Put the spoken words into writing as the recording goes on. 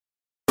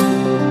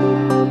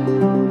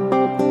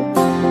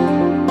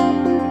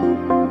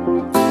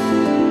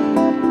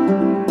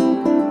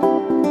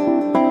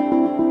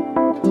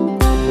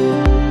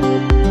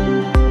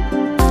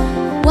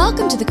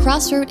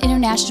Crossroad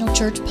International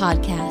Church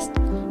podcast.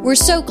 We're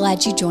so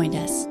glad you joined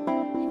us.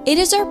 It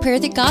is our prayer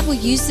that God will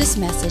use this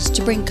message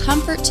to bring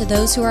comfort to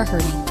those who are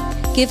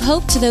hurting, give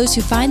hope to those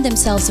who find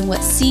themselves in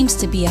what seems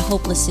to be a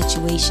hopeless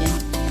situation,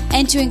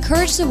 and to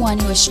encourage the one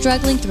who is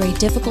struggling through a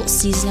difficult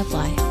season of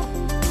life.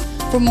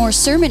 For more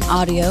sermon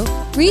audio,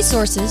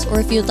 resources, or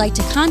if you'd like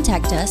to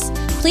contact us,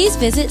 please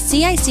visit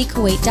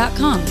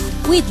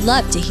CICKuwait.com. We'd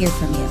love to hear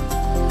from you.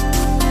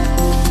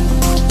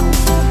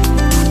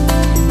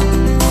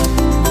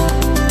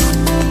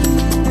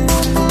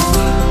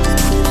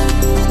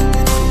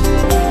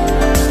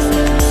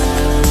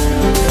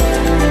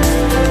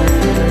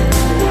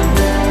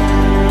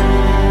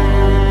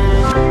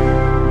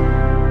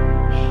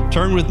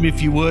 Turn with me,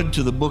 if you would,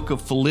 to the book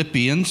of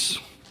Philippians,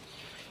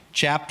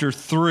 chapter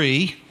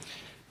 3,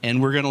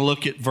 and we're going to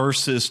look at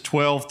verses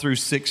 12 through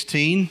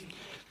 16.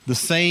 The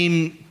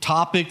same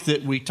topic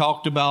that we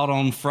talked about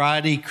on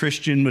Friday,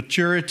 Christian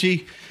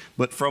maturity,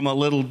 but from a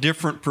little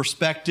different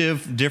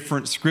perspective,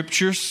 different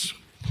scriptures.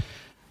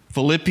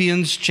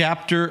 Philippians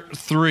chapter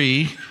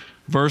 3,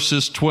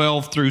 verses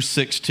 12 through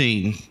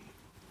 16.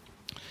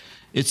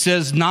 It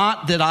says,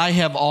 "Not that I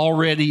have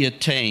already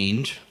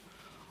attained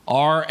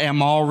or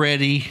am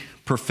already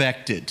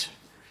perfected,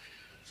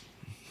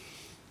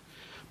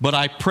 but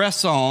I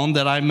press on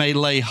that I may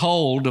lay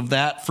hold of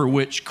that for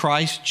which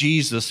Christ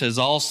Jesus has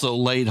also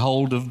laid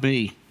hold of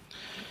me.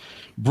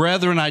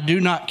 Brethren, I do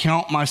not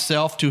count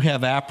myself to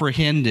have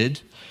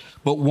apprehended,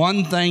 but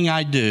one thing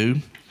I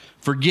do,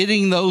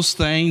 forgetting those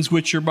things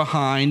which are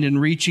behind and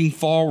reaching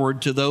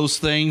forward to those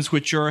things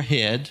which are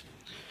ahead,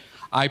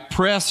 I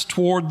press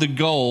toward the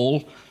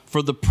goal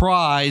for the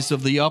prize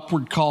of the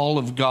upward call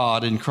of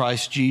God in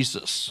Christ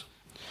Jesus.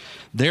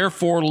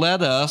 Therefore,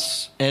 let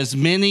us, as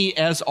many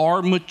as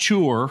are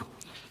mature,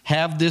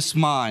 have this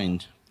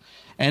mind.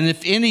 And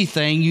if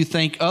anything you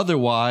think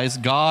otherwise,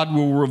 God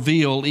will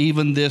reveal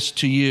even this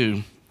to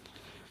you.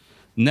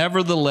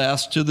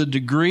 Nevertheless, to the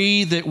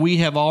degree that we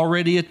have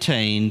already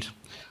attained,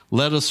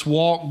 let us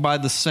walk by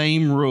the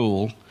same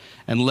rule,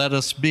 and let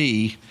us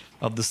be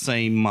of the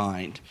same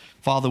mind."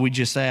 Father, we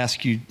just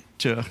ask you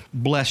to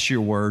bless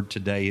your word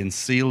today and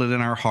seal it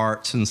in our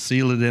hearts and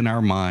seal it in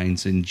our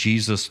minds. In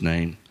Jesus'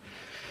 name,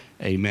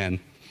 amen.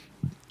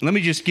 Let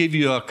me just give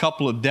you a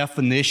couple of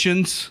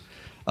definitions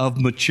of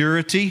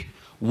maturity.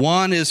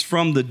 One is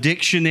from the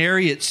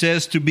dictionary. It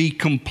says to be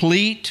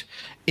complete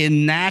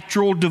in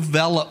natural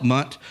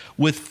development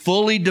with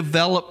fully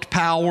developed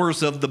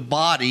powers of the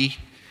body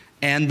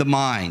and the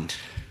mind.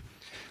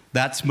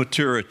 That's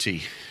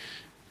maturity.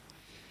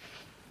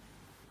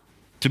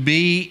 To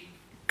be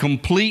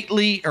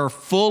completely or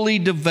fully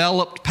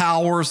developed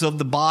powers of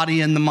the body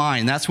and the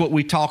mind. That's what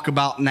we talk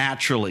about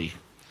naturally.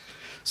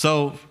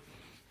 So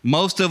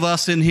most of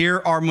us in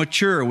here are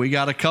mature. We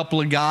got a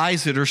couple of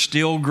guys that are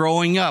still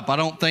growing up. I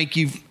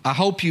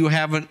hope you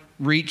haven't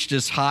reached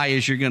as high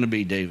as you're going to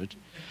be, David.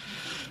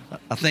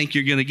 I think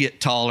you're going to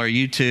get taller,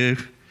 you too.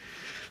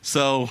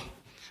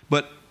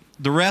 But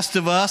the rest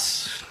of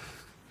us,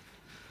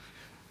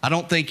 I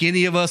don't think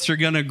any of us are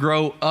going to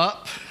grow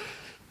up.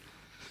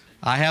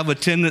 I have a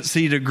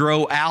tendency to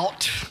grow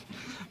out,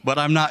 but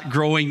I'm not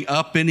growing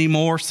up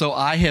anymore. So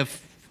I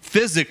have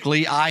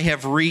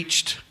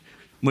reached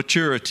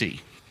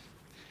maturity.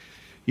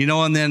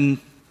 And then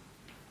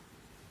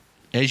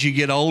as you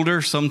get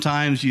older,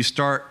 sometimes you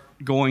start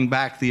going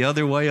back the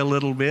other way a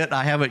little bit.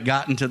 I haven't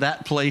gotten to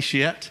that place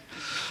yet.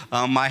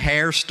 My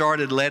hair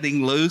started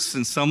letting loose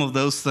and some of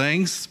those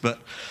things, but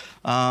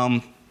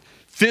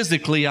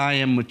physically I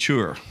am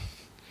mature.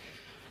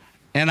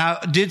 And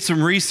I did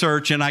some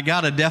research, and I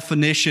got a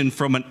definition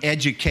from an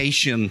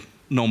educational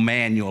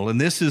manual. And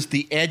this is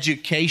the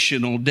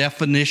educational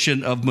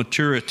definition of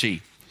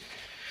maturity.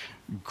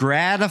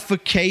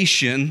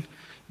 Gratification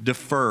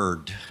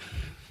deferred.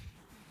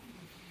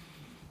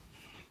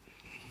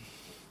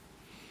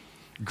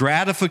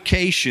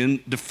 Gratification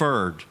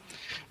deferred.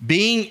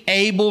 Being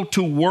able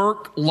to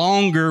work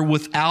longer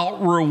without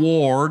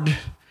reward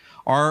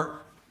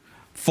or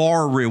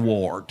for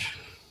reward.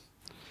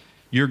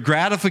 Your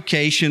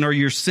gratification or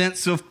your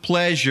sense of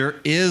pleasure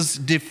is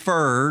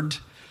deferred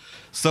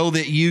so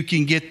that you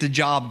can get the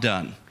job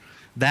done.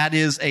 That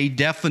is a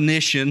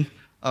definition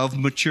of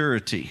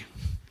maturity.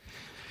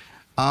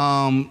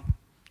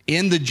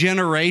 In the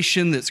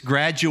generation that's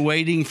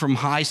graduating from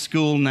high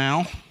school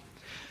now,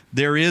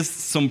 there is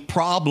some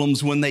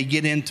problems when they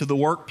get into the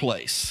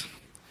workplace.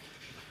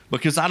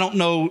 Because I don't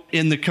know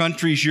in the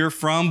countries you're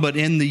from, but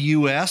in the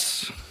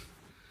U.S.,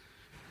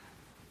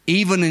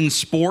 even in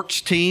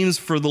sports teams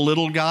for the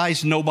little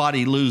guys,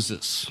 nobody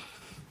loses.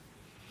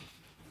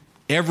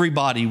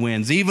 Everybody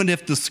wins. Even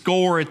if the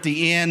score at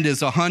the end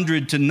is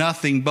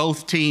 100-0,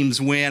 both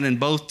teams win and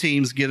both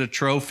teams get a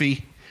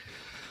trophy.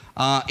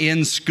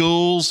 In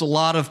schools, a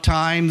lot of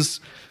times,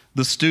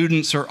 the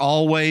students are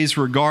always,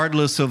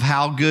 regardless of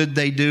how good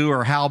they do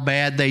or how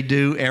bad they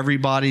do,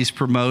 everybody's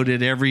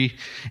promoted.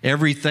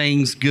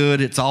 Everything's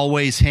good. It's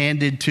always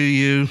handed to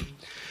you.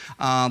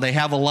 They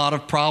have a lot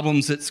of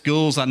problems at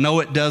schools. I know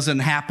it doesn't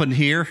happen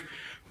here,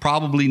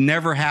 Probably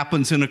never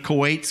happens in a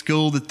Kuwait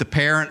school that the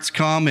parents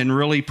come and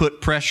really put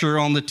pressure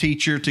on the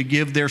teacher to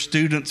give their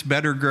students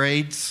better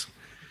grades.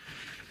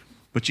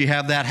 But you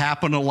have that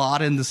happen a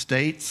lot in the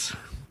States.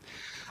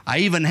 I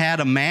even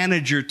had a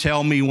manager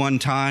tell me one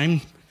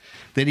time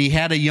that he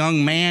had a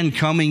young man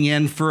coming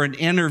in for an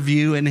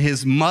interview, and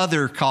his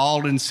mother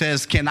called and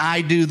says, "Can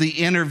I do the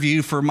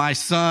interview for my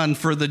son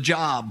for the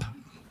job?"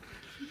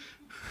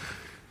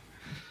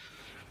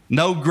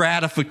 No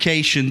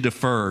gratification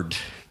deferred.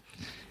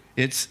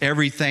 It's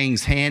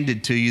everything's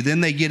handed to you. Then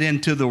they get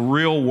into the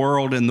real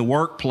world in the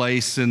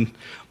workplace, and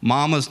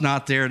mama's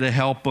not there to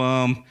help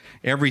them.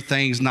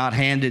 Everything's not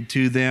handed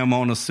to them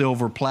on a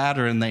silver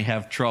platter, and they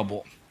have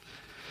trouble.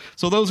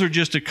 So those are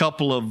just a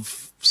couple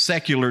of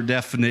secular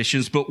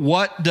definitions, but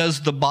what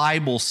does the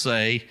Bible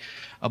say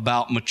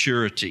about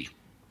maturity?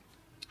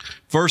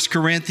 1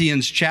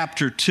 Corinthians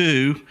chapter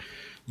 2,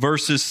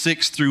 verses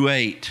 6 through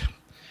 8.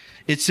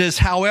 It says,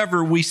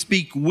 "However, we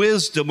speak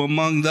wisdom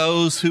among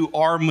those who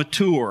are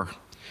mature,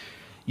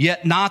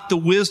 yet not the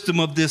wisdom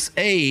of this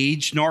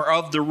age, nor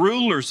of the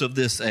rulers of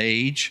this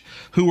age,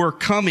 who are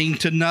coming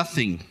to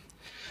nothing.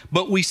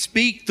 But we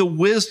speak the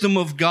wisdom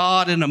of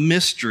God in a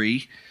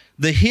mystery,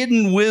 the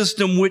hidden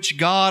wisdom which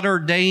God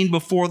ordained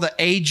before the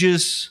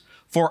ages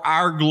for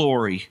our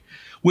glory,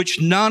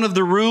 which none of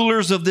the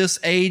rulers of this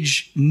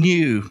age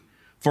knew.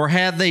 For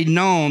had they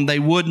known, they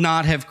would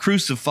not have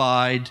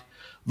crucified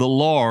the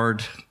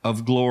Lord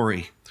of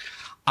glory."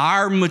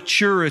 Our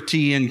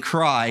maturity in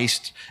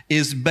Christ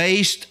is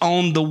based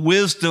on the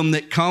wisdom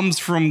that comes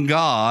from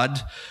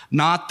God,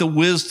 not the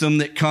wisdom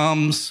that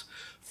comes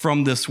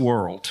from this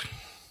world.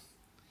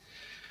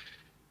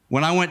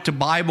 When I went to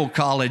Bible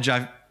college,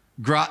 I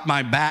got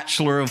my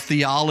Bachelor of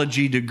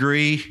Theology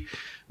degree.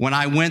 When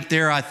I went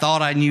there, I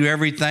thought I knew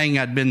everything.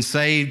 I'd been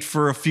saved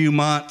for a few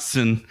months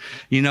and,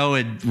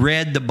 had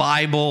read the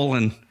Bible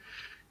and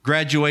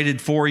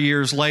graduated 4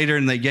 years later,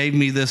 and they gave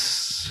me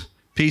this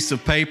piece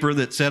of paper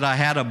that said I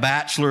had a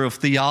Bachelor of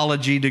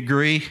Theology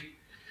degree.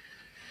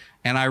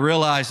 And I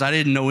realized I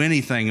didn't know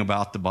anything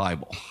about the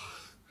Bible.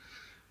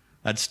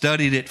 I'd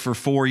studied it for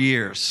 4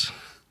 years.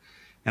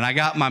 And I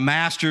got my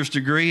master's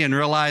degree and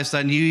realized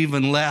I knew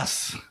even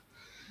less.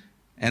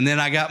 And then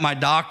I got my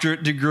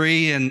doctorate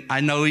degree and I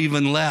know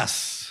even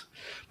less.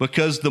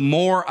 Because the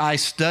more I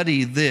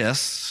study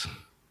this,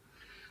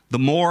 the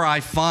more I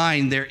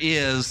find there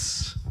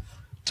is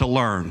to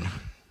learn.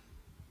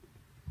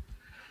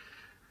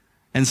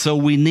 And so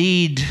we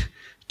need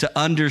to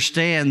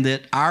understand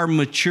that our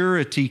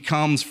maturity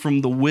comes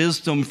from the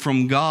wisdom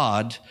from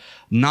God,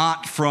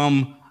 not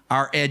from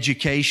our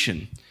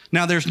education.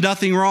 Now, there's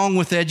nothing wrong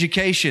with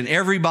education.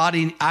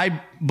 Everybody,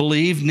 I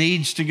believe,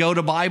 needs to go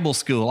to Bible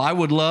school. I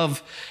would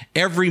love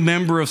every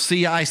member of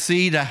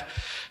CIC to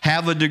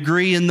have a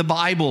degree in the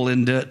Bible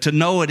and to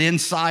know it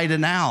inside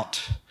and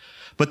out.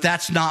 But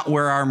that's not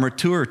where our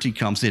maturity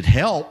comes. It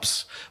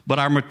helps, but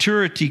our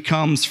maturity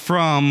comes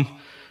from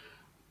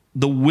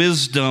the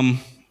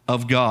wisdom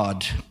of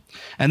God.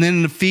 And then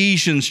in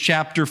Ephesians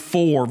chapter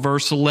 4,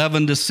 verse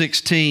 11 to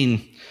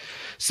 16,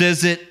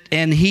 says that,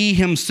 "And he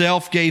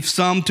himself gave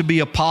some to be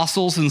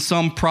apostles and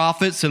some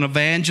prophets and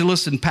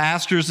evangelists and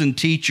pastors and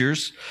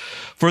teachers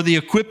for the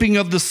equipping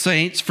of the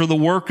saints, for the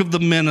work of the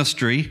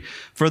ministry,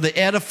 for the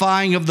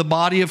edifying of the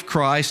body of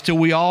Christ, till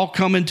we all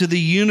come into the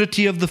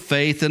unity of the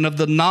faith and of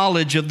the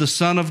knowledge of the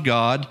Son of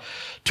God,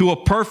 to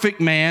a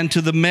perfect man, to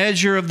the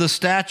measure of the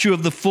stature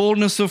of the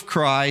fullness of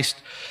Christ,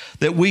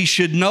 that we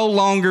should no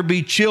longer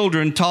be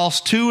children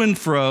tossed to and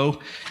fro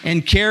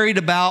and carried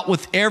about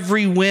with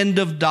every wind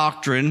of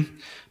doctrine,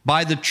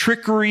 by the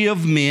trickery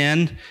of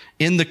men,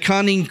 in the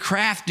cunning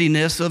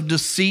craftiness of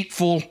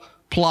deceitful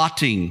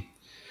plotting.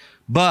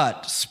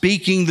 But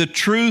speaking the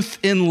truth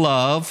in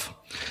love,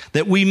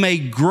 that we may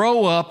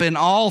grow up in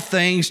all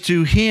things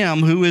to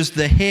him who is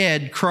the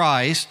head,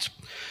 Christ,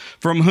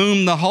 from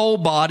whom the whole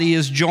body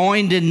is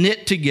joined and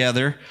knit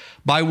together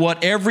by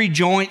what every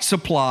joint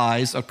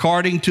supplies,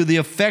 according to the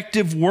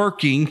effective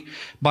working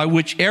by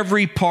which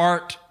every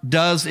part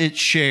does its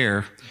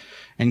share,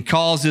 and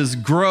causes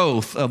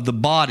growth of the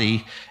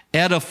body,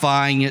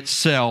 edifying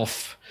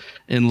itself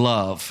in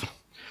love."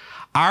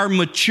 Our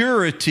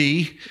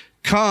maturity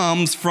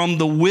comes from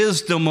the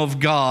wisdom of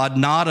God,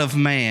 not of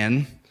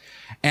man,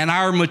 and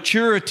our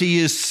maturity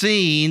is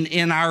seen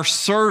in our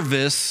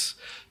service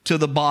to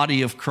the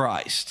body of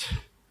Christ.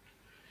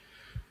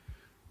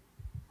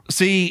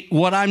 See,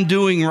 what I'm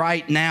doing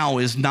right now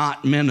is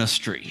not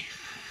ministry.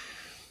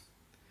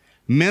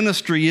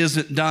 Ministry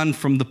isn't done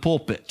from the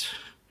pulpit.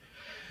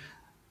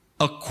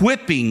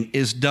 Equipping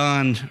is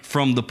done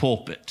from the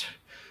pulpit.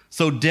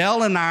 So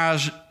Dell and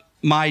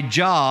my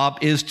job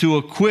is to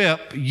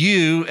equip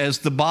you as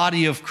the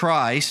body of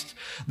Christ,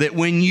 that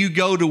when you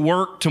go to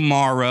work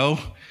tomorrow,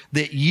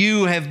 that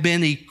you have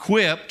been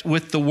equipped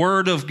with the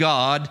Word of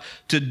God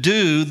to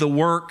do the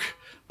work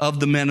of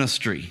the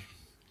ministry.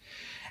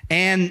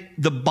 And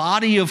the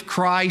body of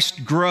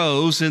Christ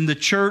grows and the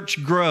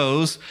church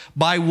grows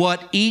by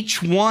what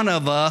each one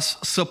of us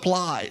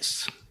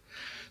supplies.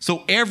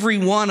 So every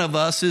one of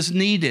us is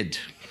needed.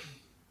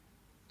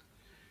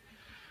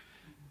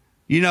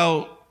 You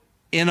know,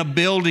 in a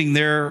building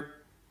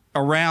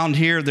around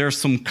here, there's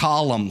some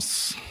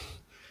columns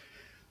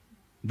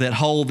that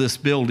hold this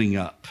building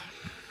up.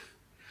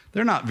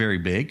 They're not very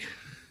big.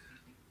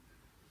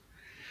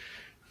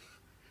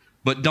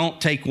 But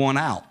don't take one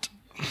out.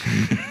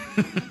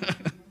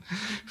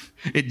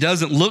 It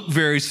doesn't look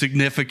very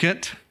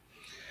significant,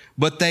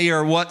 but they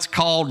are what's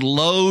called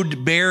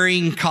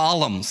load-bearing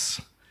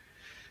columns.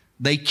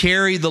 They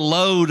carry the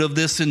load of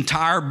this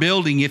entire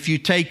building. If you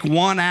take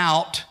one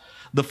out,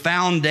 the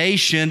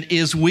foundation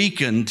is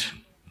weakened.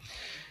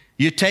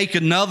 You take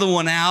another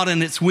one out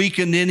and it's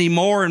weakened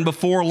anymore, and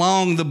before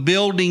long the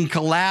building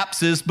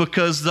collapses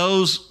because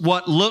those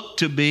what look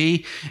to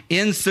be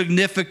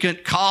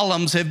insignificant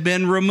columns have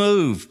been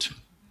removed.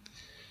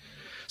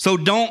 So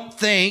don't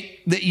think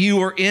that you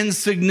are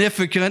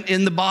insignificant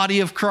in the body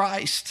of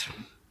Christ.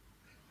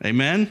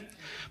 Amen?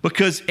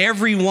 Because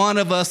every one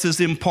of us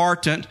is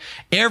important.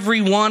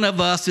 Every one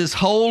of us is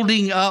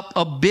holding up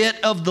a bit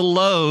of the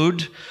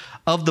load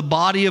of the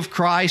body of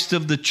Christ,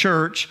 of the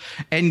church,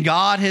 and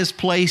God has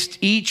placed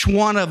each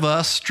one of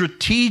us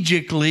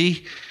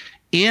strategically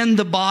in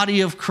the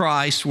body of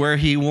Christ where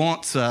He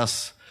wants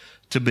us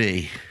to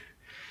be.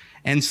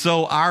 And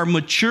so our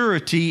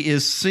maturity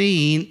is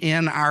seen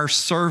in our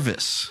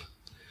service.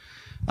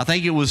 I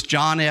think it was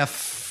John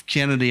F.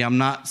 Kennedy, I'm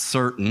not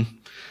certain,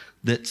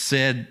 that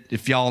said,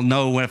 if y'all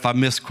know, if I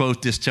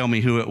misquote this, tell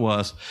me who it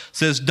was,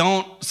 says,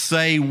 don't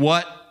say,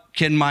 what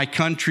can my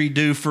country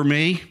do for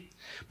me?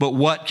 But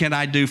what can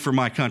I do for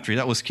my country?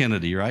 That was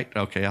Kennedy, right?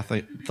 Okay, I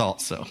thought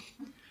so.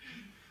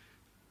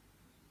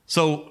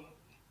 So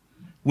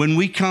when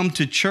we come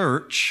to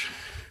church,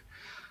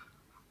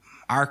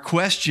 our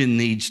question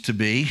needs to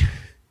be,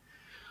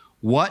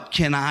 what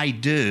can I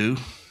do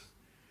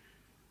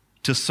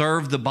to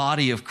serve the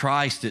body of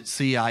Christ at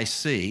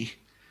CIC?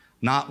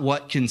 Not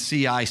what can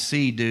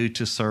CIC do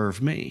to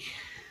serve me?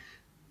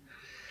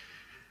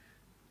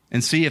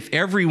 And see, if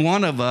every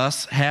one of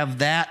us have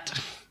that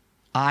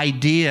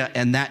idea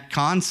and that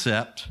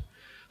concept,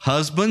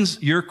 husbands,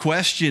 your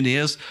question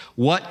is,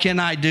 what can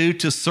I do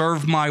to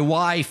serve my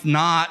wife?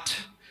 Not,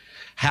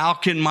 how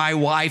can my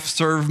wife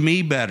serve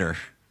me better?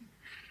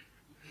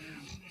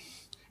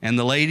 And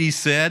the ladies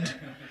said,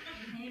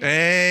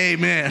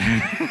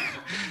 amen.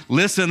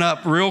 Listen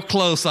up real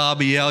close,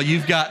 Abiel.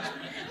 You've got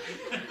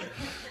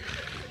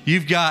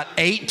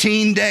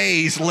 18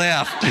 days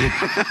left.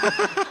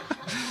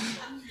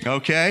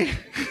 Okay?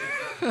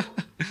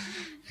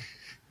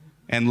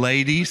 And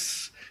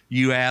ladies,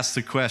 you ask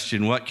the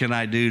question, what can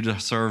I do to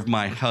serve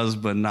my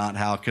husband? Not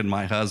how can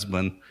my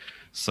husband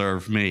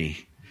serve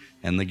me?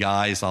 And the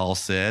guys all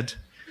said,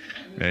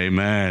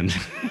 amen.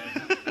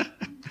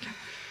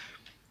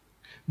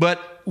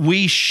 But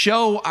we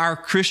show our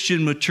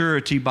Christian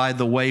maturity by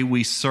the way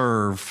we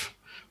serve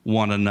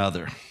one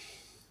another.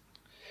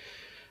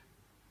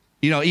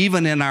 You know,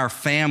 even in our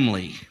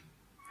family,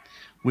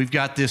 we've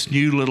got this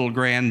new little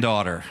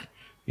granddaughter.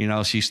 You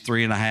know, she's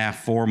 3.5,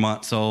 4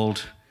 months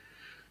old.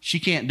 She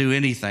can't do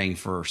anything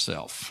for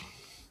herself.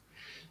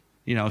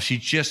 You know, she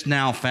just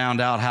now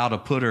found out how to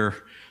put her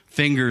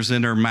fingers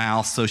in her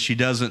mouth so she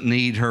doesn't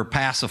need her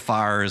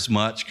pacifier as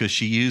much because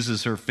she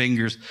uses her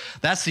fingers.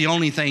 That's the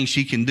only thing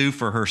she can do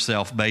for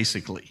herself,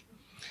 basically.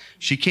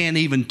 She can't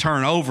even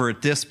turn over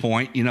at this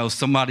point. You know,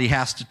 somebody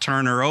has to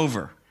turn her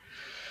over.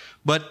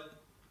 But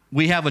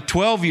we have a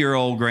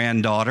 12-year-old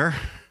granddaughter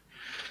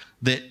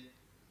that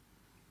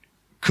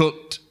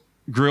cooked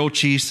grilled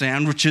cheese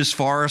sandwiches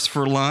for us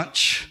for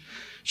lunch.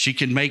 She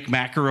can make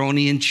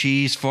macaroni and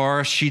cheese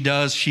for us.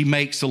 She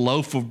makes a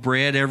loaf of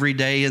bread every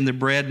day in the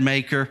bread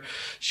maker.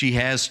 She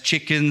has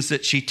chickens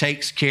that she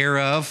takes care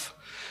of.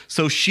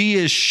 So she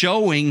is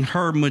showing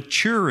her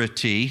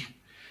maturity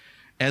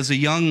as a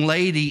young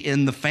lady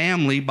in the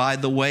family by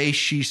the way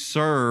she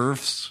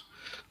serves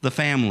the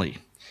family.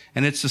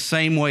 And it's the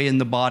same way in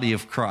the body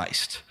of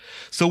Christ.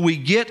 So we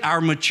get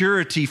our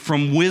maturity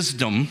from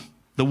wisdom,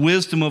 the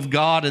wisdom of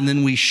God, and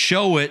then we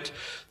show it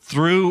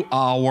through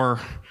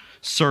our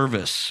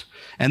service.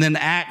 And then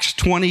Acts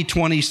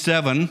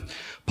 20:27,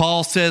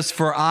 Paul says,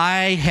 for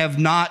I have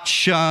not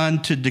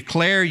shunned to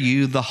declare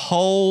you the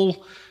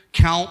whole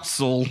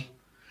counsel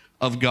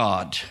of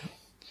God.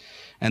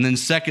 And then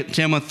 2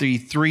 Timothy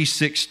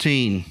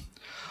 3:16,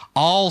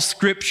 all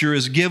scripture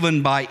is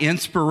given by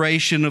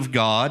inspiration of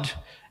God,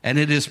 and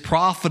it is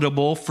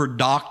profitable for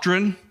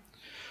doctrine,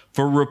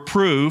 for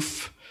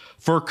reproof,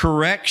 for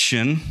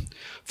correction,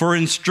 for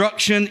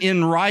instruction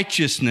in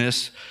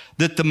righteousness,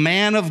 that the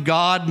man of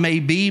God may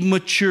be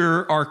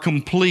mature or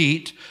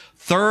complete,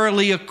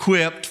 thoroughly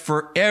equipped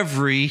for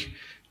every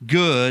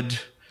good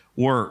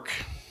work.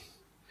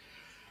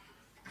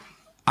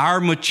 Our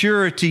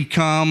maturity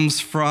comes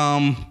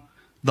from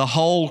the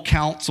whole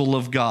counsel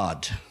of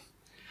God,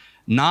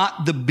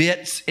 not the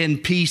bits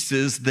and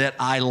pieces that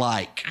I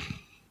like.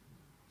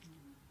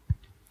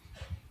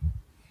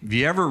 Have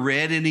you ever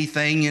read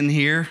anything in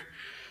here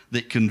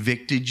that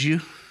convicted you?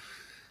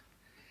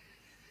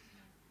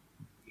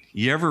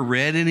 You ever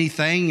read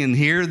anything in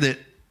here that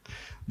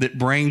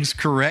brings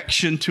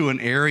correction to an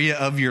area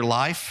of your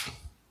life?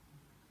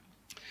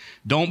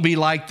 Don't be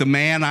like the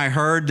man I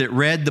heard that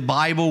read the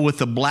Bible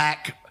with a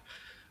black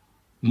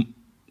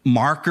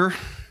marker,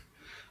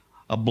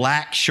 a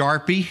black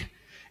Sharpie,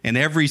 and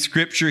every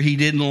scripture he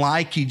didn't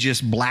like, he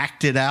just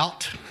blacked it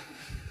out.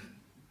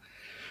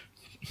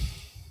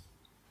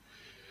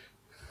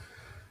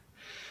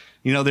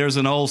 You know, there's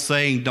an old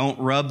saying, don't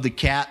rub the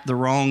cat the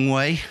wrong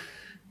way.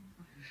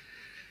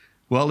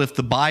 Well, if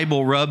the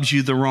Bible rubs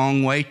you the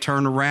wrong way,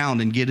 turn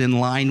around and get in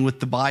line with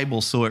the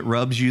Bible so it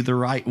rubs you the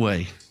right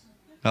way.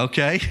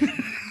 Okay?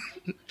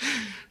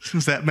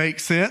 Does that make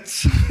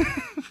sense?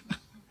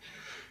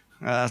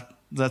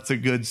 That's a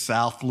good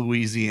South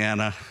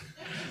Louisiana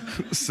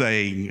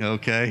saying,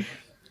 okay?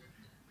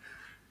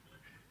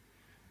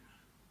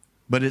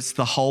 But it's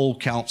the whole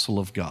counsel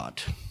of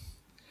God.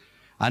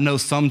 I know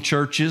some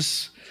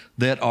churches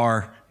that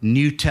are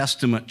New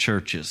Testament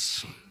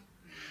churches.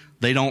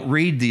 They don't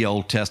read the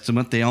Old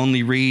Testament. They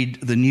only read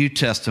the New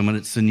Testament.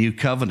 It's the New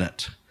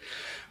Covenant.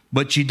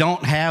 But you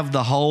don't have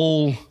the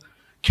whole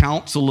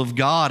counsel of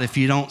God if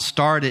you don't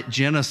start at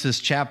Genesis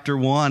chapter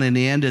 1 and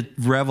end at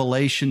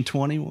Revelation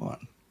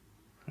 21.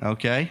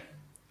 Okay?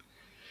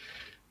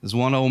 As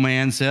one old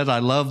man said, I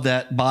love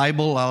that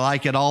Bible. I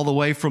like it all the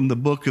way from the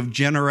book of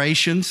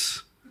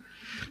Generations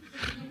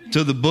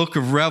to the book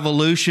of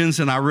Revolutions,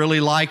 and I really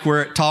like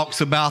where it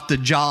talks about the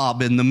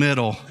job in the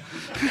middle.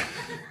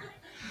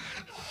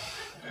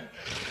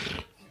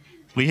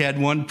 We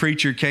had one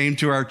preacher came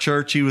to our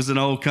church. He was an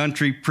old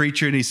country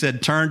preacher, and he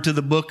said, turn to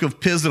the book of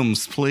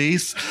Pisms,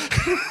 please.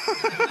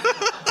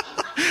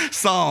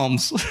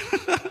 Psalms.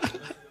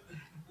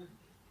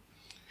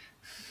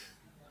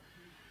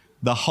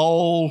 The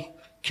whole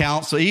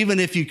counsel, even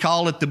if you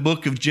call it the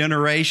book of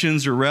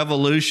Generations or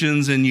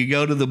Revolutions and you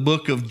go to the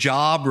book of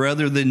Job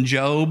rather than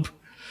Job,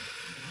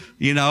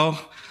 you know,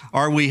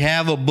 or we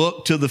have a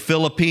book to the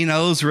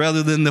Filipinos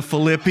rather than the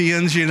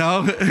Philippians, you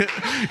know.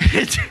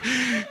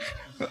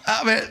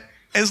 I mean,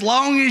 as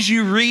long as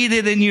you read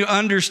it and you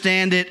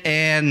understand it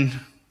and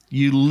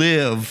you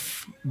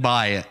live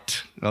by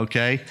it,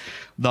 okay?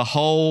 The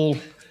whole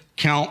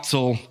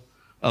counsel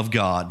of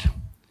God.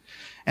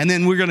 And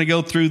then we're going to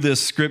go through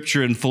this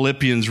scripture in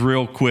Philippians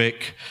real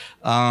quick,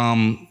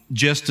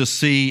 just to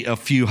see a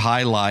few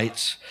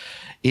highlights.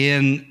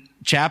 In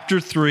chapter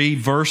 3,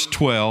 verse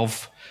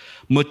 12,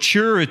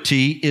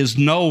 maturity is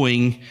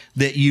knowing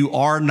that you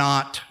are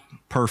not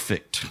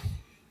perfect.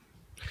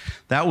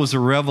 That was a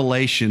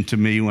revelation to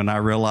me when I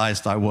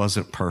realized I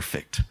wasn't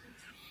perfect.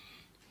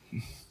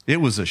 It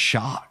was a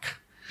shock.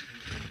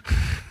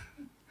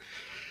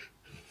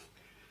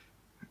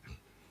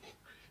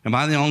 Am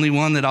I the only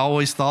one that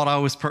always thought I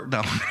was perfect?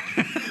 No.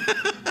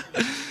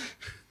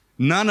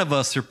 None of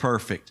us are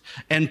perfect.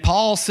 And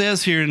Paul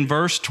says here in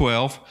verse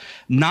 12,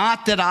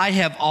 not that I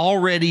have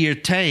already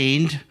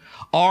attained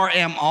or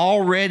am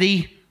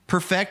already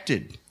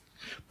perfected.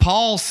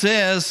 Paul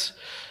says,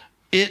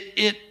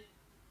 I'm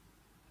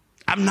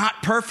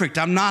not perfect.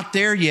 I'm not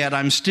there yet.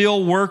 I'm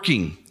still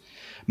working.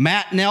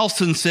 Matt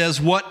Nelson says,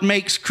 what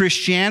makes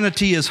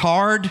Christianity as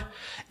hard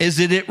is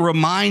that it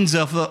reminds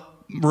of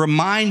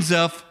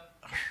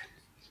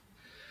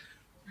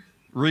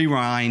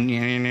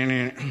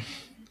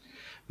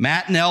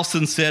Matt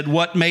Nelson said,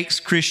 what makes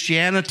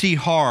Christianity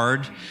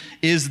hard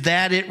is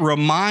that it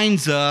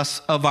reminds us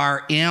of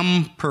our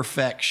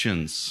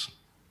imperfections.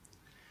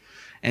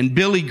 And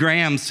Billy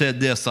Graham said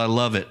this, I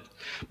love it.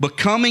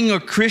 Becoming a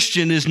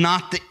Christian is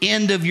not the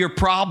end of your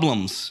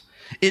problems.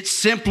 It's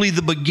simply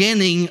the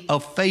beginning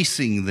of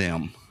facing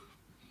them.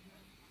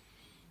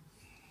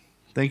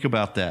 Think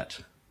about that.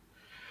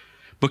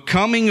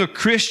 Becoming a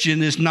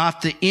Christian is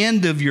not the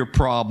end of your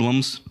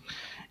problems.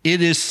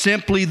 It is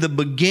simply the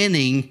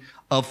beginning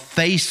of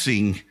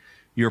facing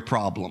your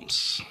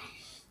problems.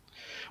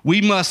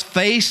 We must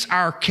face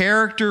our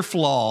character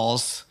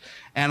flaws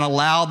and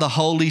allow the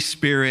Holy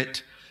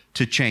Spirit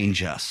to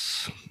change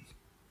us.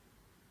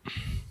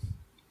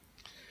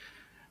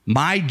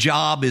 My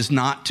job is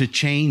not to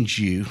change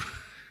you.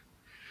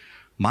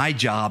 My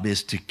job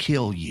is to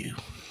kill you.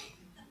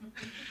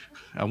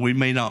 We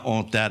may not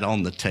want that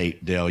on the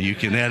tape, Dale. You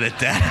can edit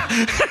that.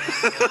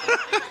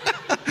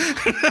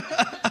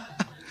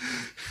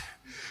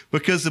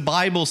 Because the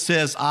Bible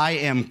says, I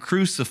am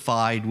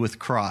crucified with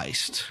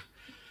Christ.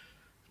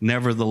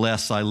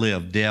 Nevertheless, I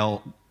live.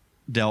 Dale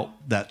dealt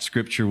that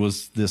scripture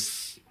was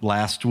this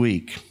last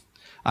week.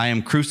 I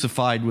am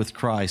crucified with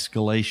Christ,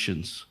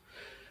 Galatians.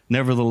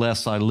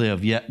 Nevertheless, I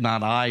live. Yet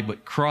not I,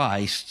 but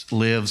Christ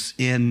lives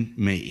in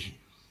me.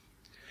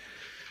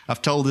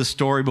 I've told this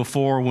story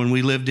before. When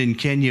we lived in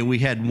Kenya, we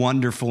had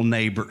wonderful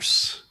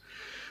neighbors.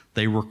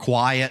 They were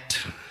quiet.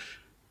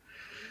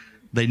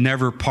 They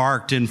never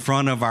parked in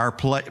front of our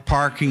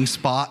parking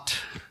spot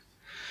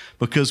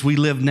because we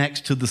lived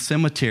next to the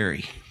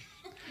cemetery.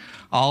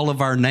 All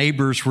of our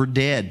neighbors were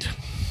dead.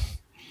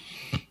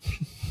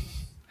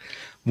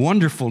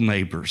 Wonderful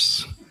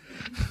neighbors.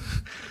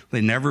 They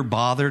never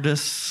bothered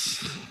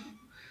us.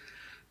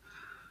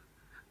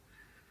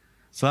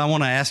 So I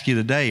want to ask you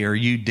today, are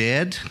you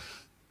dead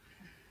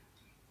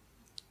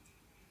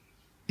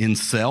in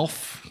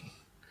self?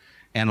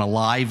 and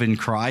alive in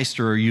Christ,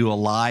 or are you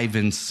alive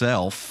in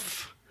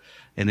self?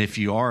 And if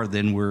you are,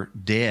 then we're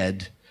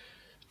dead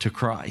to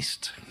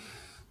Christ.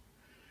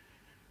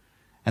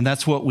 And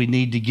that's what we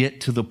need to get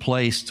to, the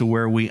place to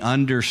where we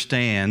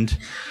understand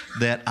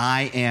that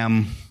I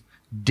am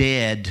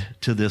dead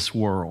to this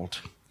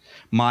world.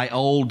 My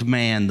old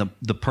man,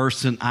 the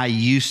person I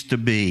used to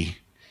be,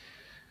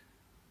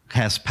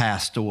 has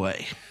passed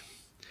away.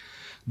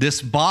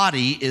 This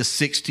body is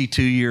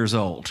 62 years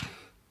old,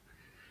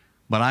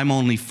 but I'm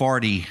only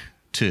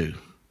 42,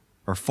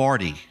 or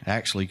 40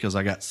 actually, because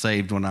I got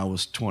saved when I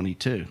was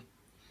 22.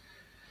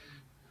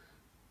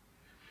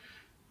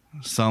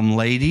 Some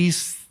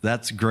ladies,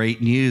 that's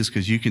great news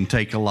because you can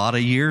take a lot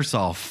of years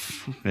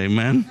off.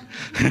 Amen.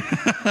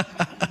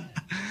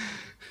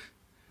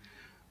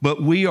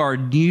 But we are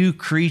new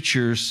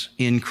creatures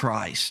in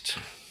Christ.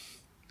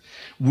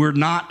 We're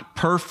not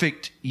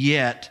perfect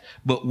yet,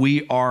 but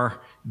we are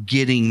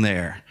getting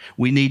there.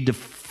 We need to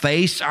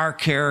face our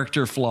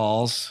character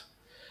flaws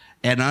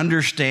and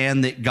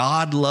understand that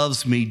God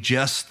loves me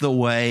just the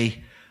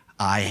way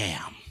I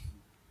am.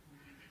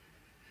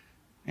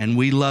 And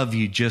we love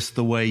you just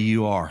the way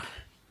you are.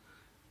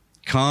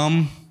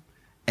 Come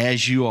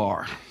as you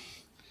are.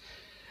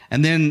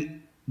 And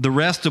then the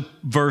rest of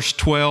verse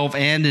 12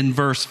 and in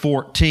verse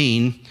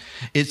 14,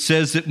 it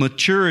says that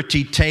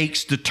maturity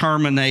takes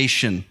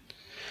determination.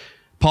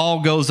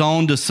 Paul goes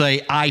on to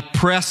say, I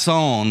press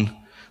on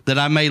that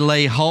I may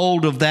lay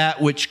hold of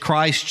that which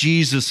Christ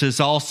Jesus has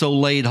also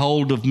laid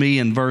hold of me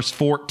in verse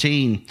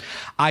 14.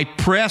 I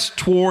press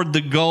toward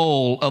the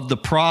goal of the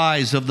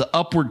prize of the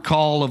upward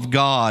call of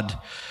God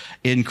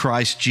in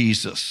Christ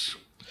Jesus.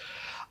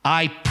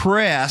 I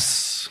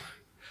press,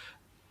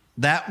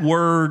 that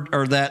word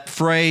or that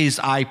phrase,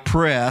 I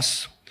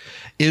press,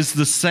 is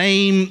the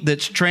same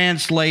that's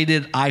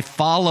translated, I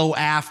follow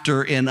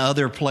after in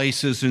other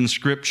places in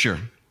Scripture.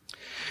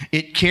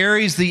 It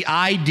carries the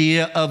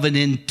idea of an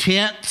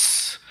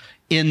intense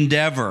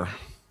endeavor.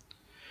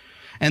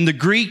 And the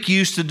Greek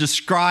used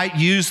to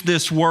use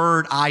this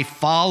word, I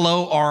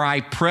follow or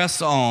I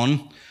press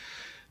on,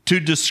 to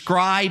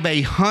describe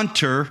a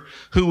hunter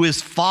who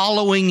is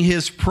following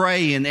his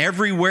prey, and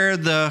everywhere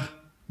the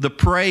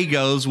prey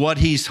goes, what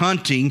he's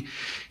hunting,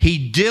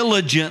 he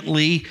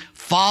diligently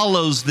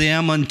follows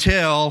them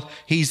until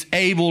he's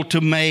able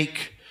to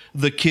make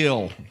the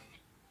kill.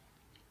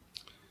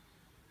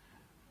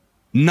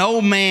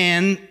 No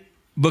man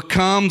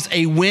becomes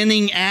a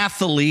winning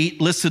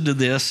athlete, listen to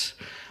this,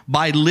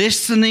 by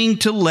listening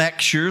to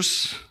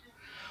lectures,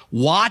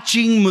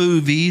 watching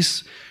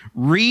movies,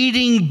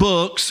 reading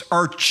books,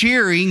 or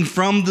cheering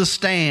from the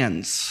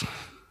stands.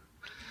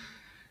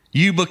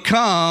 You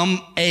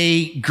become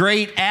a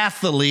great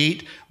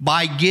athlete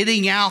by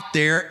getting out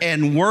there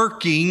and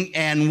working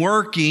and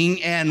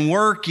working and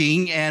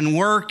working and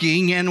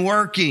working and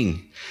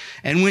working.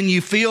 And when you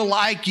feel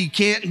like you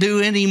can't do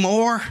any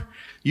more,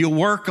 you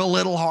work a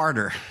little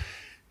harder.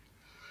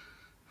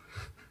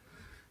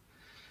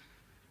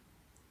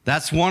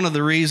 That's one of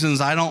the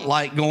reasons I don't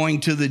like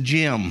going to the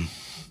gym,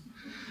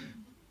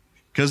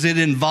 because it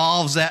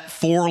involves that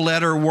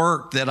 4-letter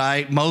work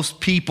that most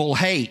people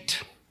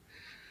hate.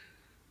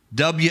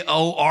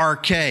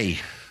 W-O-R-K,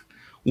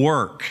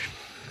 work.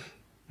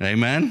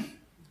 Amen?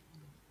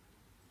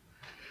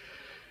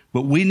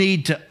 But we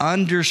need to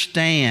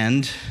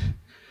understand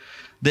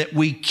that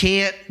we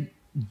can't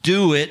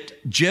do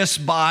it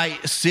just by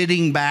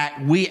sitting back.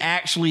 We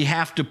actually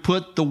have to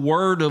put the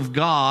Word of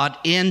God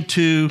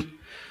into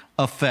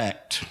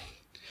effect.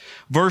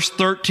 Verse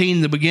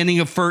 13, the beginning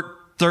of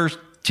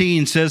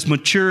 13 says,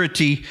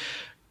 maturity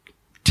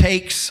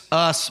takes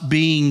us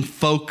being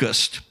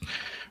focused.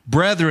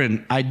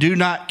 Brethren, I do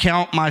not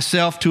count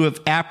myself to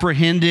have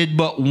apprehended,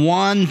 but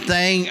one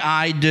thing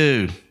I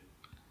do.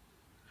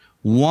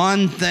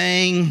 One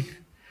thing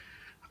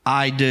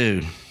I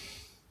do.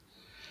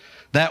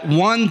 That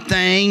one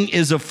thing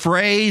is a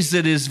phrase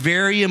that is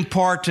very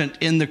important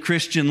in the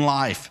Christian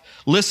life.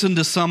 Listen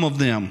to some of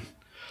them.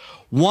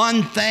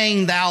 One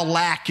thing thou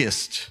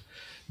lackest,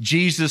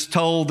 Jesus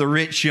told the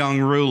rich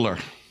young ruler.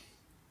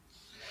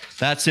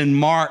 That's in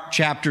Mark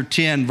chapter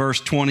 10,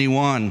 verse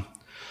 21.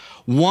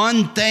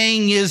 One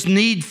thing is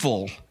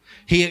needful,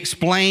 he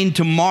explained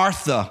to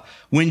Martha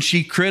when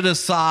she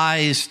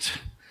criticized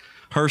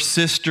her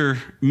sister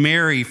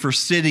Mary for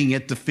sitting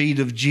at the feet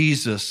of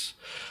Jesus.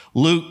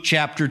 Luke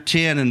chapter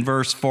 10 and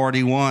verse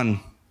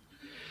 41.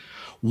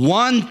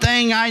 One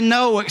thing I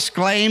know,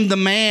 exclaimed the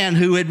man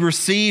who had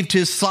received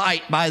his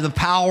sight by the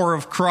power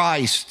of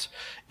Christ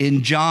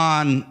in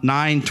John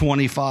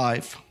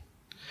 9:25.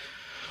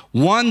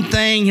 One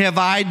thing have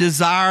I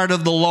desired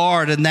of the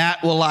Lord, and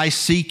that will I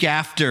seek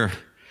after,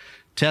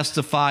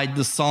 testified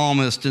the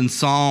psalmist in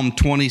Psalm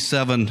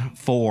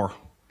 27:4.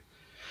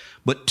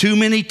 But too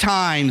many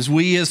times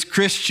we as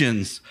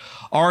Christians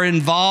are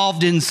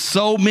involved in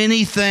so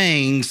many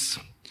things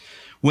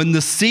when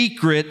the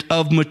secret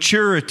of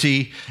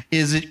maturity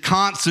is it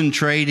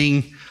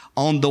concentrating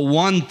on the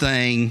one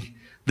thing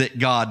that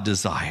God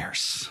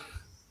desires.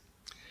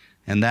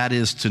 And that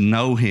is to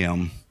know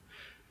Him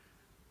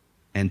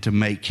and to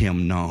make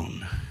him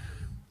known.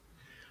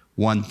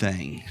 One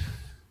thing.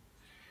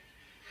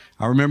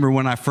 I remember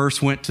when I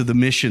first went to the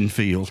mission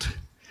field,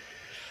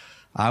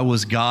 I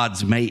was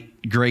God's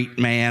great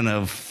man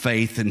of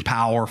faith and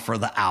power for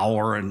the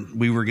hour, and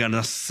we were going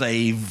to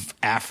save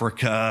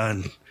Africa.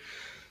 And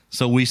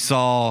so we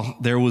saw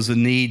there was a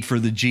need for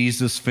the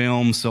Jesus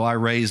film, so I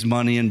raised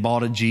money and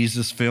bought a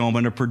Jesus film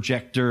and a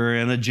projector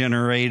and a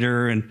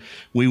generator, and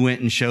we went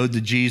and showed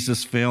the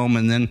Jesus film,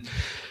 and then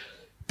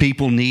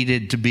people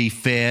needed to be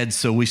fed,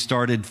 so we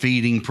started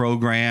feeding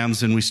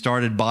programs, and we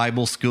started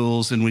Bible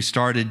schools, and we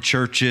started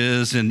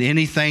churches, and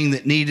anything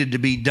that needed to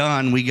be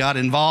done, we got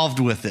involved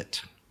with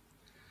it.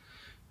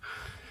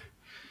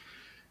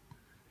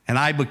 And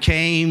I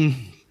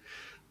became,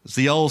 it's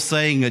the old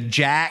saying, a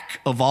jack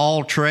of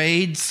all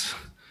trades,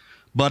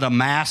 but a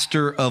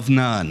master of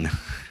none.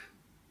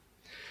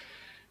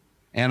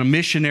 And a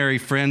missionary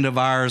friend of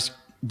ours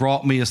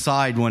brought me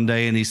aside one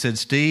day, and he said,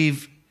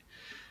 "Steve,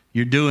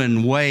 you're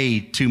doing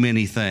way too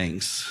many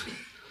things.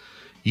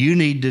 You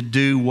need to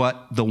do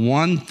what the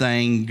one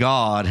thing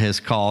God has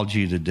called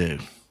you to do.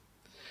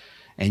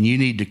 And you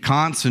need to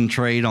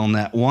concentrate on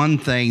that one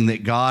thing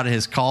that God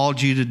has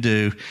called you to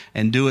do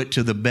and do it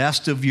to the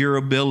best of your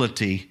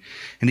ability."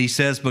 And he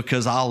says,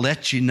 "Because I'll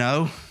let you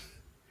know,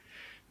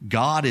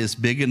 God is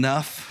big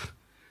enough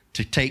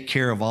to take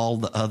care of all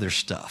the other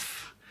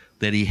stuff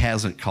that he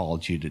hasn't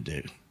called you to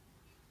do."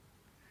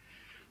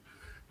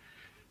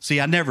 See,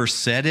 I never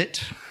said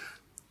it,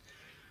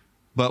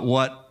 but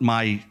what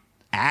my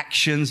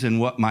actions and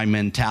what my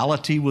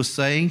mentality was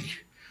saying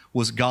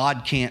was,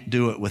 God can't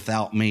do it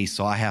without me,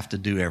 so I have to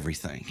do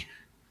everything.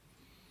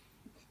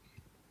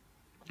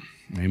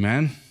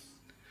 Amen?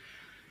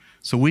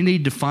 So we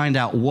need to find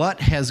out,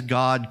 what has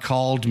God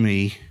called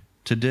me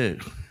to do?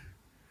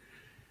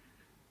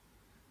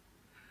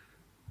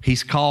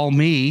 He's called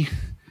me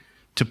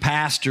to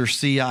pastor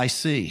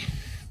CIC.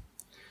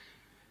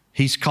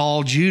 He's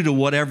called you to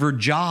whatever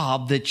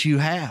job that you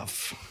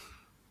have.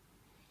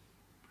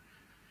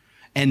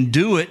 And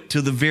do it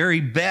to the very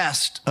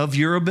best of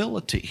your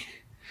ability.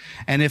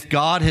 And if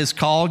God has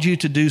called you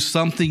to do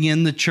something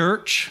in the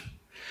church,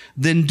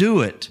 then do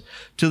it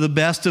to the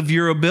best of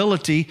your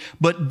ability,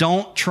 but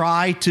don't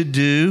try to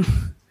do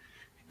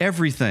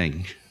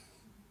everything,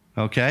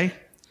 okay?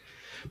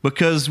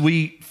 Because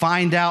we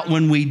find out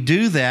when we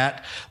do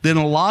that, then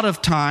a lot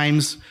of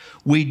times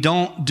we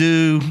don't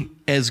do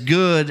as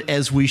good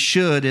as we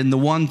should in the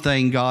one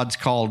thing God's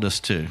called us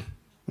to.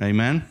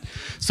 Amen?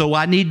 So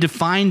I need to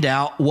find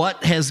out,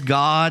 what has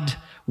God,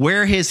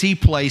 where has he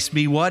placed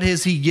me? What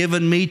has he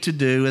given me to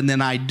do? And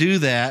then I do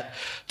that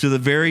to the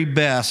very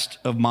best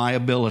of my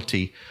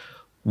ability.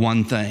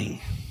 One thing.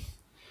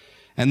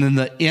 And then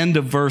the end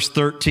of verse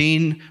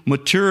 13,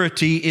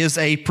 maturity is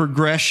a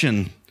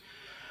progression.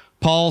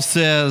 Paul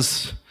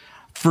says,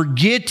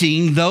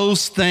 forgetting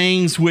those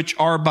things which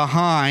are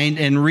behind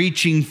and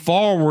reaching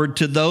forward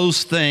to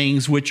those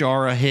things which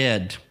are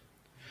ahead.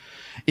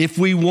 If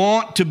we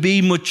want to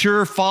be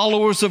mature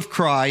followers of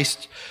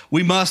Christ,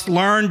 we must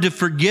learn to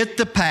forget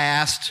the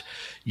past,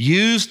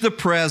 use the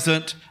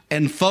present,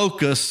 and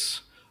focus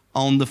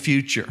on the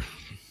future.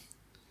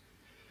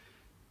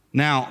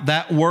 Now,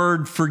 that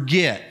word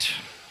forget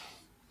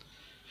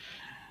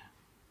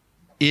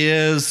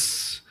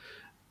is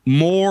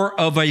more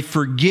of a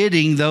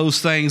forgetting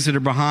those things that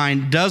are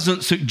behind.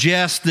 Doesn't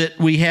suggest that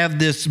we have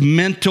this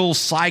mental,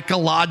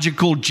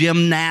 psychological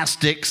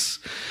gymnastics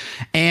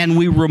and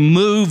we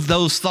remove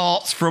those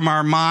thoughts from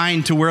our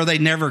mind to where they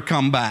never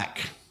come back.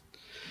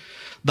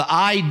 The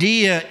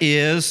idea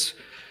is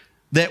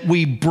that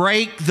we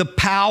break the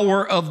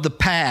power of the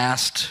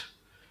past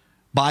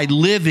by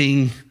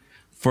living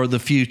for the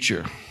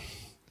future.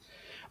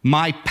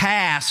 My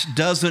past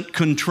doesn't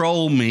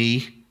control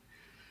me.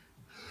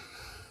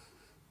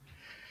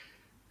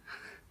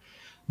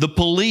 The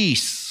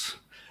police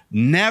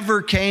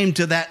never came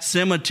to that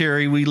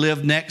cemetery we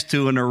lived next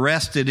to and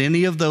arrested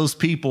any of those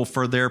people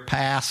for their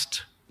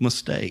past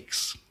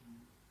mistakes.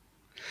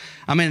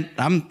 I mean,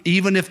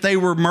 even if they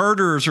were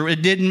murderers, or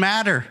it didn't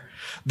matter.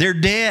 They're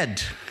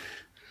dead.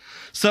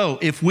 So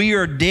if we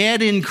are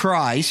dead in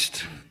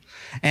Christ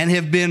and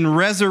have been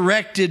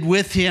resurrected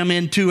with him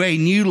into a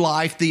new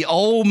life, the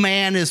old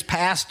man has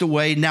passed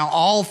away. Now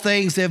all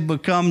things have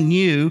become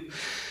new.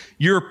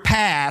 Your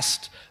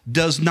past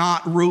does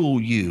not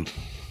rule you.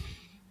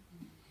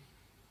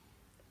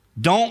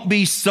 Don't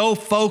be so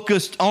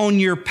focused on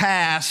your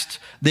past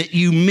that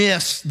you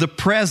miss the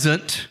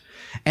present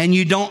and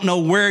you don't know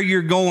where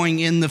you're going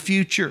in the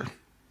future.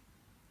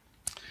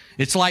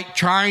 It's like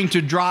trying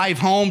to drive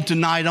home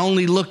tonight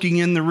only looking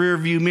in the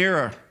rearview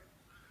mirror.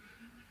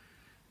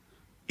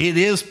 It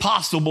is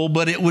possible,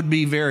 but it would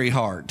be very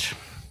hard.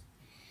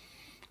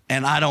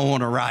 And I don't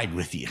want to ride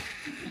with you.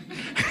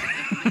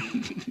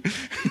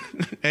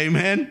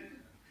 Amen?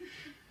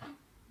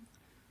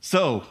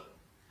 So,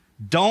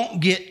 don't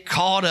get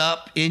caught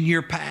up in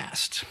your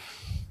past.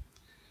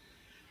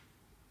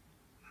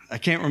 I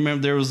can't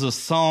remember, there was a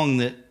song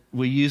that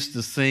we used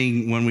to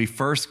sing when we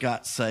first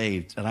got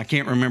saved, and I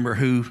can't remember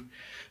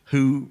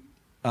who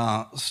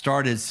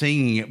started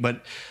singing it,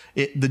 but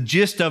the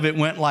gist of it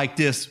went like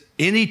this.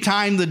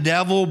 Anytime the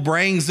devil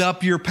brings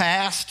up your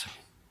past,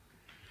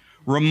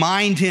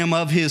 remind him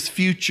of his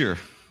future.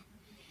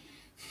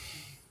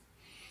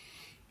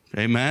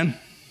 Amen?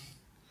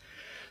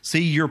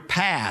 See, your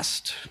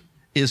past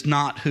is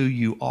not who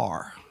you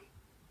are.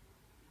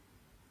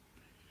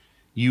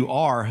 You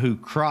are who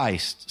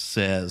Christ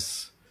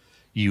says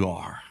you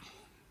are.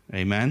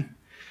 Amen?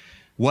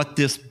 What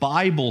this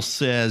Bible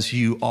says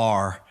you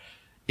are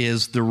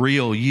is the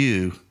real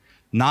you,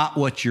 not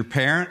what your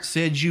parents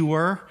said you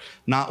were,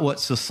 not what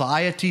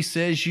society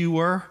says you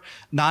were,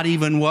 not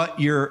even what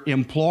your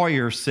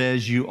employer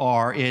says you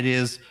are. It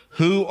is,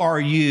 who are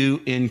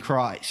you in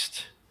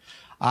Christ?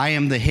 I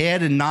am the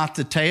head and not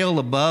the tail,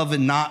 above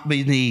and not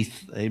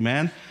beneath.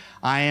 Amen?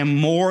 I am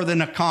more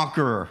than a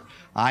conqueror.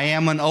 I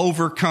am an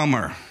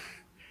overcomer.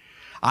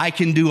 I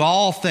can do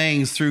all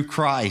things through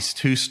Christ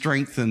who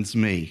strengthens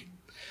me.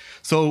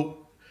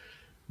 So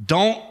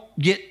don't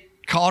get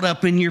caught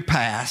up in your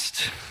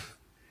past.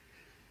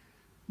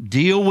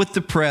 Deal with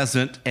the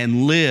present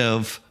and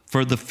live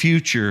for the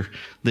future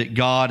that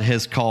God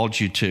has called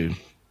you to.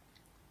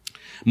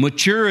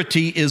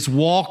 Maturity is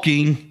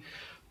walking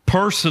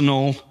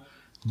personal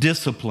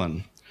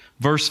discipline.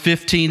 Verse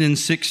 15 and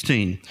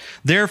 16.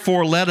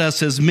 Therefore, let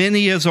us, as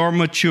many as are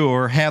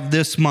mature, have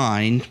this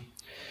mind.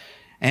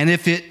 And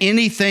if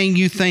anything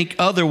you think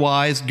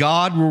otherwise,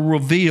 God will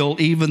reveal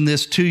even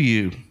this to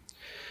you.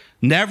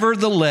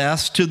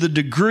 Nevertheless, to the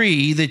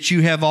degree that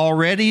you have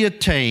already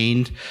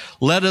attained,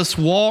 let us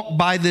walk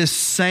by this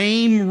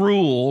same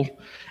rule,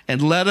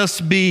 and let us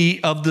be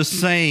of the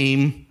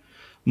same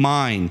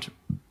mind.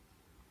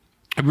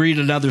 I read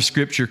another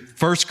scripture,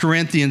 1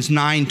 Corinthians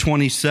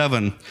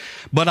 9:27.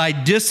 But I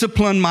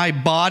discipline my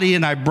body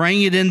and I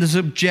bring it into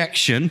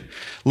subjection,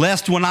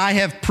 lest when I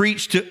have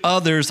preached to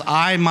others,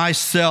 I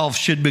myself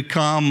should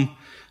become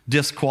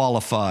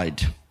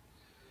disqualified.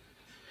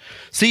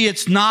 See,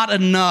 it's not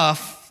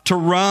enough to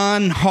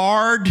run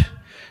hard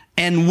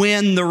and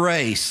win the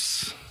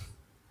race.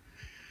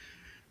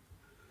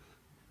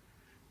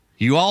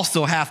 You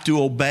also have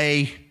to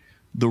obey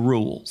the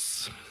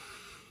rules.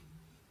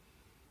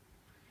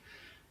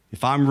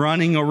 If I'm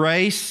running a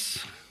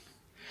race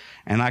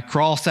and I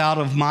cross out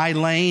of my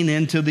lane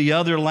into the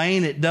other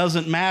lane, it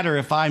doesn't matter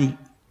if I'm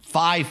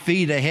 5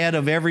 feet ahead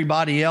of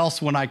everybody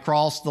else when I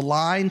cross the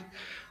line.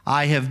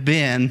 I have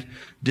been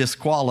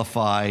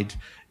disqualified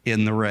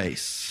in the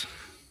race.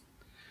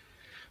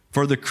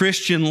 For the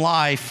Christian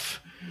life,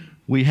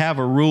 we have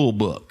a rule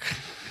book.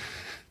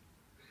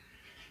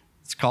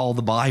 It's called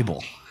the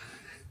Bible.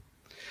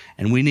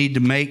 And we need to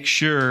make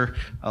sure,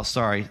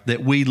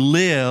 that we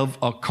live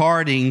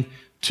according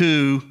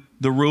to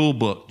the rule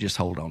book. Just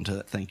hold on to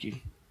that. Thank you.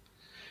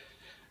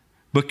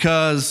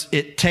 Because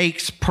it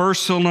takes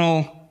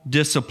personal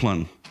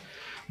discipline.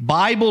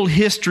 Bible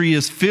history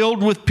is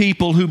filled with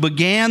people who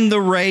began the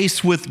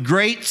race with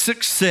great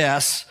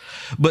success,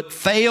 but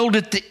failed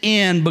at the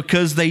end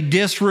because they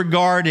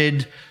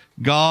disregarded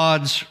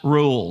God's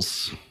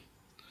rules.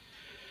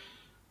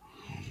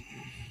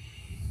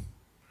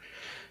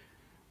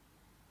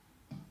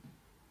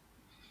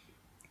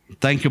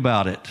 Think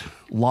about it.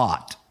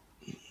 Lot.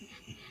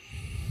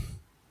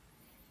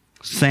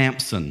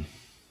 Samson,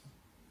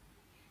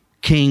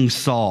 King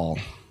Saul,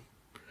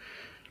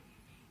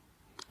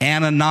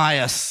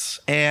 Ananias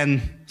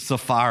and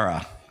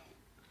Sapphira,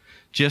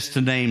 just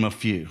to name a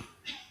few.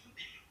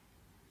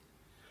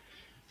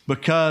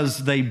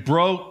 Because they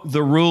broke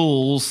the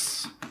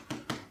rules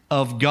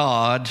of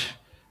God,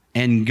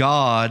 and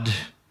God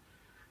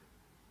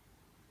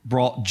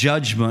brought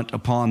judgment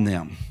upon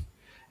them.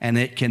 And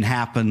it can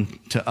happen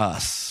to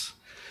us.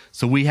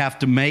 So we have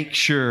to make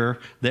sure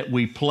that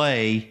we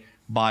play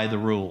by the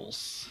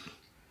rules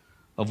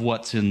of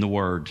what's in the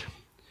Word.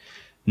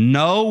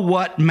 Know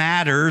what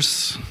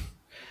matters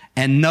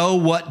and know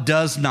what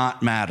does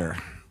not matter.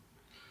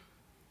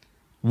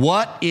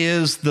 What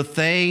is the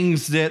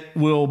things that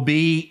will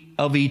be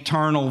of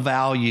eternal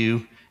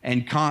value,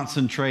 and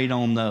concentrate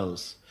on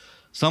those.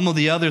 Some of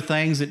the other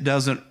things, it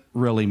doesn't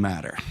really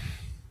matter.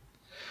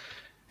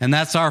 And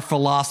that's our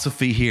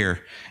philosophy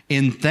here.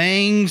 In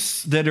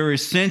things that are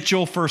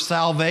essential for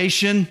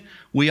salvation,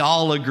 we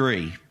all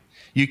agree.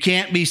 You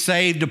can't be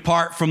saved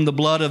apart from the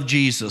blood of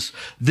Jesus.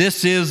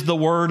 This is the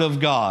Word of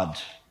God.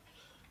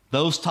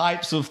 Those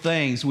types of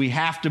things, we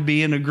have to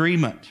be in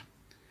agreement.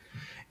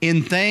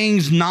 In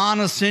things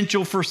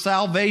non-essential for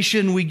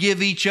salvation, we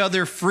give each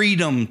other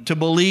freedom to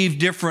believe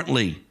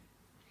differently.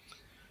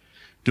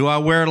 Do I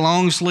wear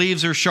long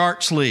sleeves or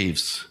short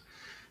sleeves?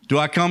 Do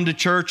I come to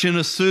church in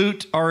a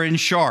suit or in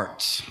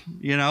shorts?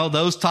 You know,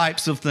 those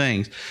types of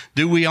things.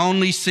 Do we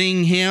only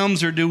sing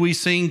hymns or do we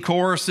sing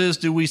choruses?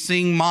 Do we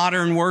sing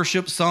modern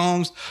worship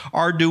songs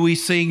or do we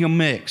sing a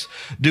mix?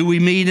 Do we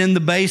meet in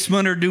the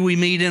basement or do we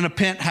meet in a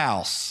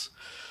penthouse?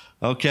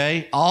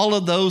 Okay, all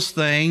of those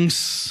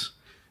things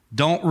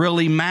don't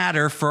really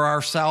matter for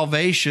our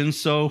salvation,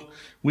 so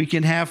we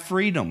can have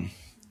freedom.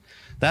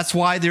 That's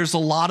why there's a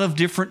lot of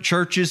different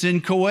churches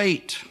in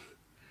Kuwait.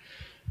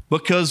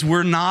 because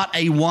we're not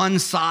a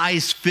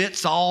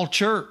one-size-fits-all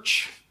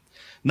church.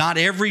 Not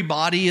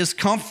everybody is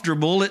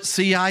comfortable at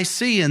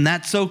CIC, and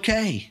that's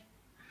okay.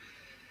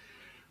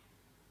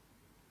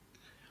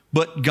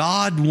 But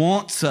God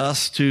wants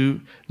us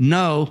to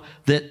know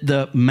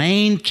that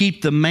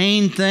keep the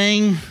main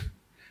thing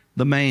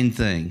the main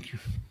thing.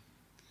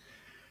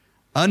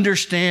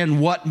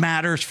 Understand what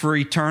matters for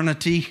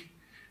eternity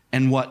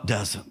and what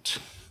doesn't.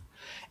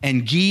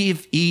 And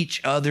give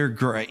each other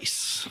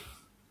grace.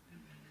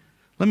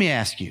 Let me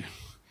ask you,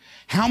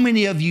 how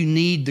many of you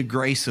need the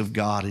grace of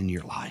God in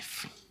your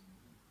life?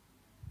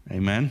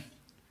 Amen.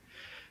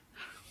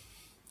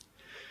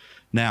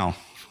 Now,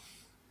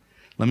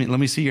 let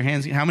me see your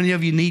hands. How many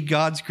of you need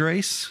God's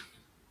grace?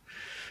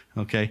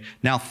 Okay.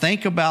 Now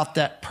think about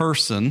that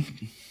person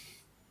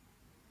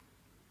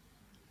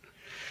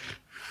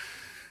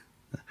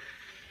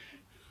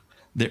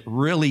that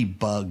really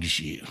bugs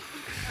you.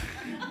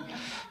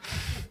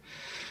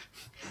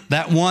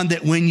 That one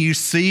that when you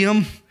see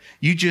them,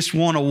 you just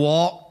want to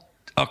walk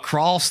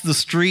across the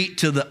street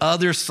to the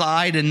other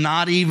side and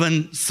not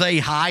even say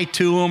hi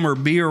to them or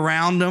be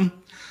around them.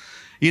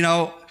 You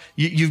know,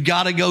 you've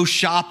got to go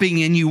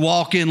shopping and you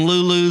walk in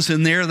Lulu's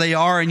and there they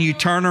are, and you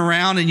turn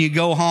around and you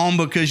go home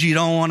because you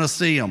don't want to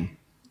see them.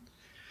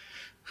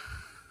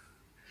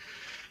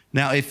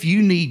 Now, if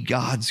you need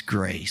God's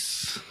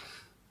grace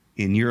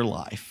in your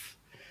life,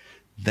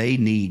 they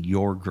need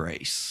your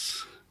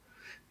grace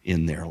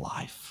in their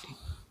life.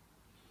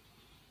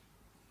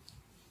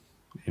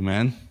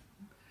 Amen.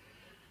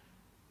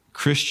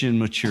 Christian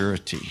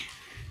maturity.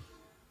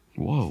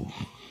 Whoa.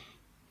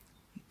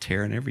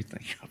 Tearing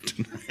everything up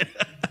tonight.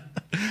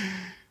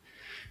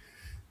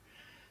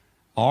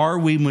 Are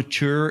we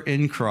mature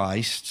in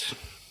Christ?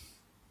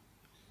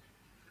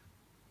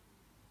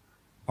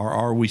 Or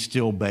are we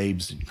still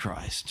babes in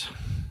Christ?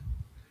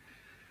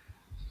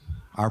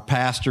 Our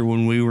pastor,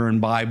 when we were in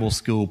Bible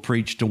school,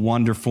 preached a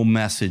wonderful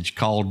message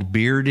called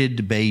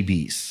Bearded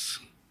Babies.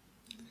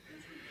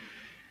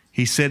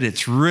 He said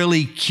it's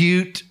really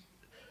cute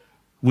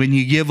when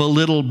you give a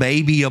little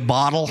baby a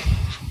bottle,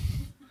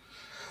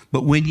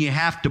 but when you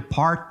have to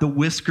part the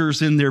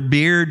whiskers in their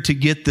beard to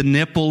get the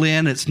nipple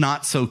in, it's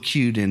not so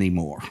cute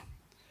anymore.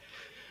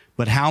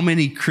 But how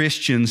many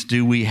Christians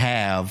do we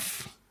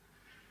have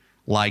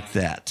like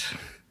that?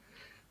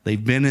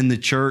 They've been in the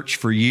church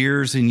for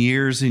years and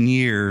years and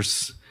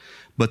years,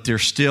 but they're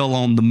still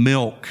on the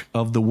milk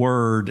of the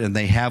word and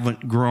they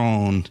haven't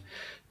grown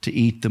to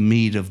eat the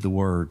meat of the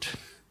word.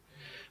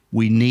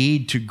 We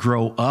need to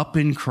grow up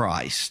in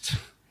Christ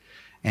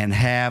and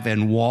have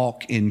and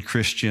walk in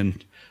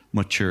Christian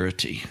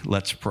maturity.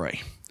 Let's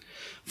pray.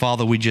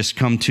 Father, we just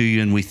come to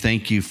you and we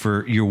thank you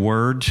for your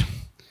word.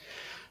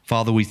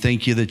 Father, we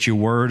thank you that your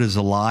word is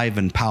alive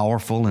and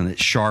powerful and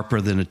it's sharper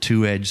than a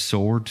two-edged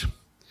sword.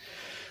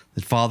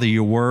 That, Father,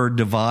 your word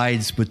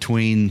divides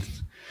between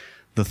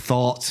the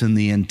thoughts and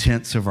the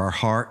intents of our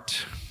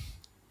heart.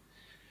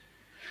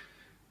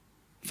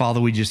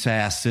 Father, we just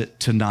ask that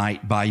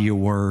tonight by your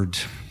word,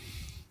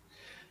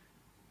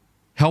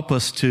 help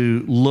us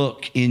to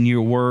look in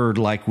your word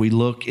like we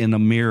look in a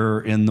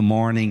mirror in the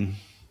morning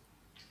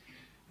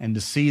and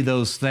to see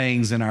those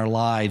things in our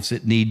lives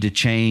that need to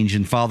change.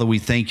 And Father, we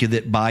thank you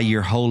that by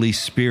your Holy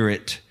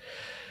Spirit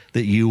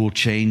that you will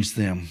change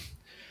them.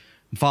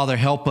 And Father,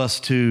 help us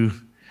to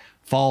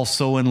fall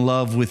so in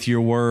love with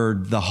your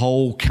word, the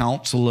whole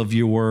counsel of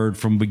your word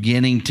from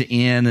beginning to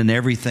end and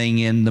everything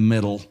in the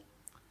middle.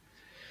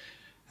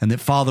 And that,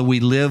 Father, we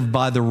live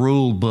by the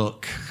rule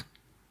book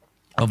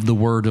of the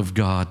word of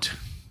God.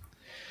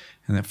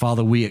 And that,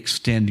 Father, we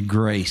extend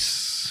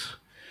grace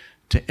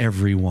to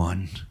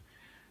everyone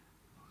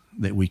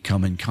that we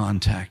come in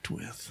contact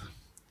with.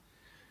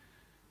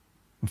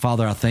 And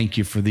Father, I thank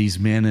you for these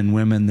men and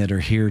women that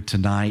are here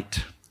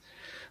tonight.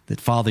 That,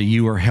 Father,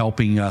 you are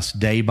helping us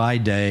day by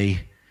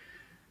day,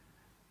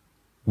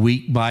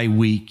 week by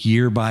week,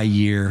 year by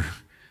year,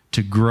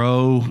 to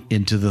grow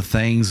into the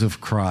things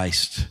of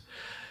Christ.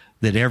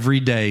 That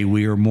every day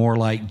we are more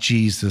like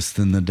Jesus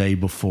than the day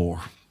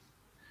before.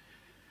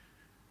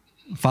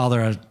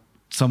 Father,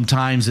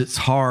 sometimes it's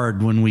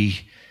hard when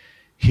we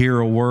hear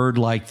a word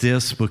like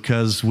this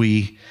because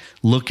we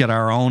look at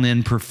our own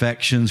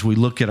imperfections, we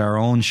look at our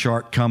own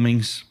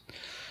shortcomings.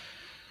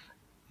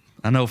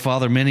 I know,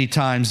 Father, many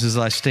times as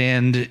I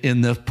stand in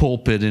the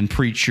pulpit and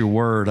preach your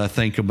word, I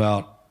think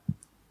about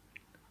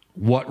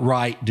what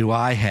right do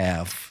I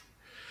have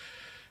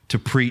to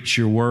preach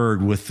your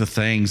word with the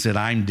things that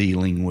I'm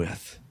dealing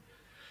with.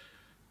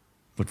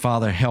 But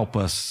Father, help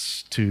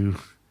us to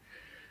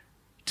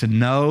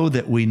know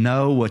that we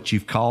know what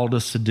you've called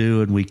us to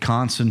do and we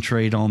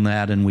concentrate on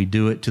that and we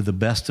do it to the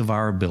best of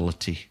our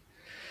ability.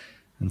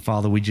 And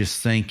Father, we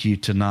just thank you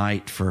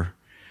tonight for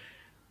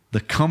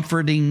the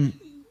comforting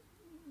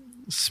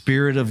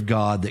Spirit of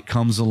God that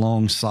comes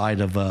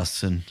alongside of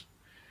us and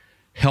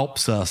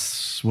helps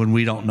us when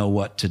we don't know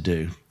what to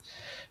do.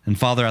 And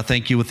Father, I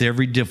thank you with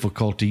every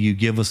difficulty you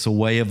give us a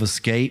way of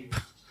escape,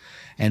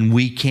 and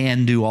we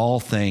can do all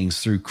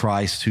things through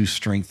Christ who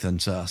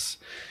strengthens us.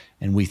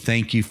 And we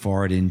thank you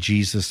for it in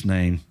Jesus'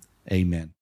 name. Amen.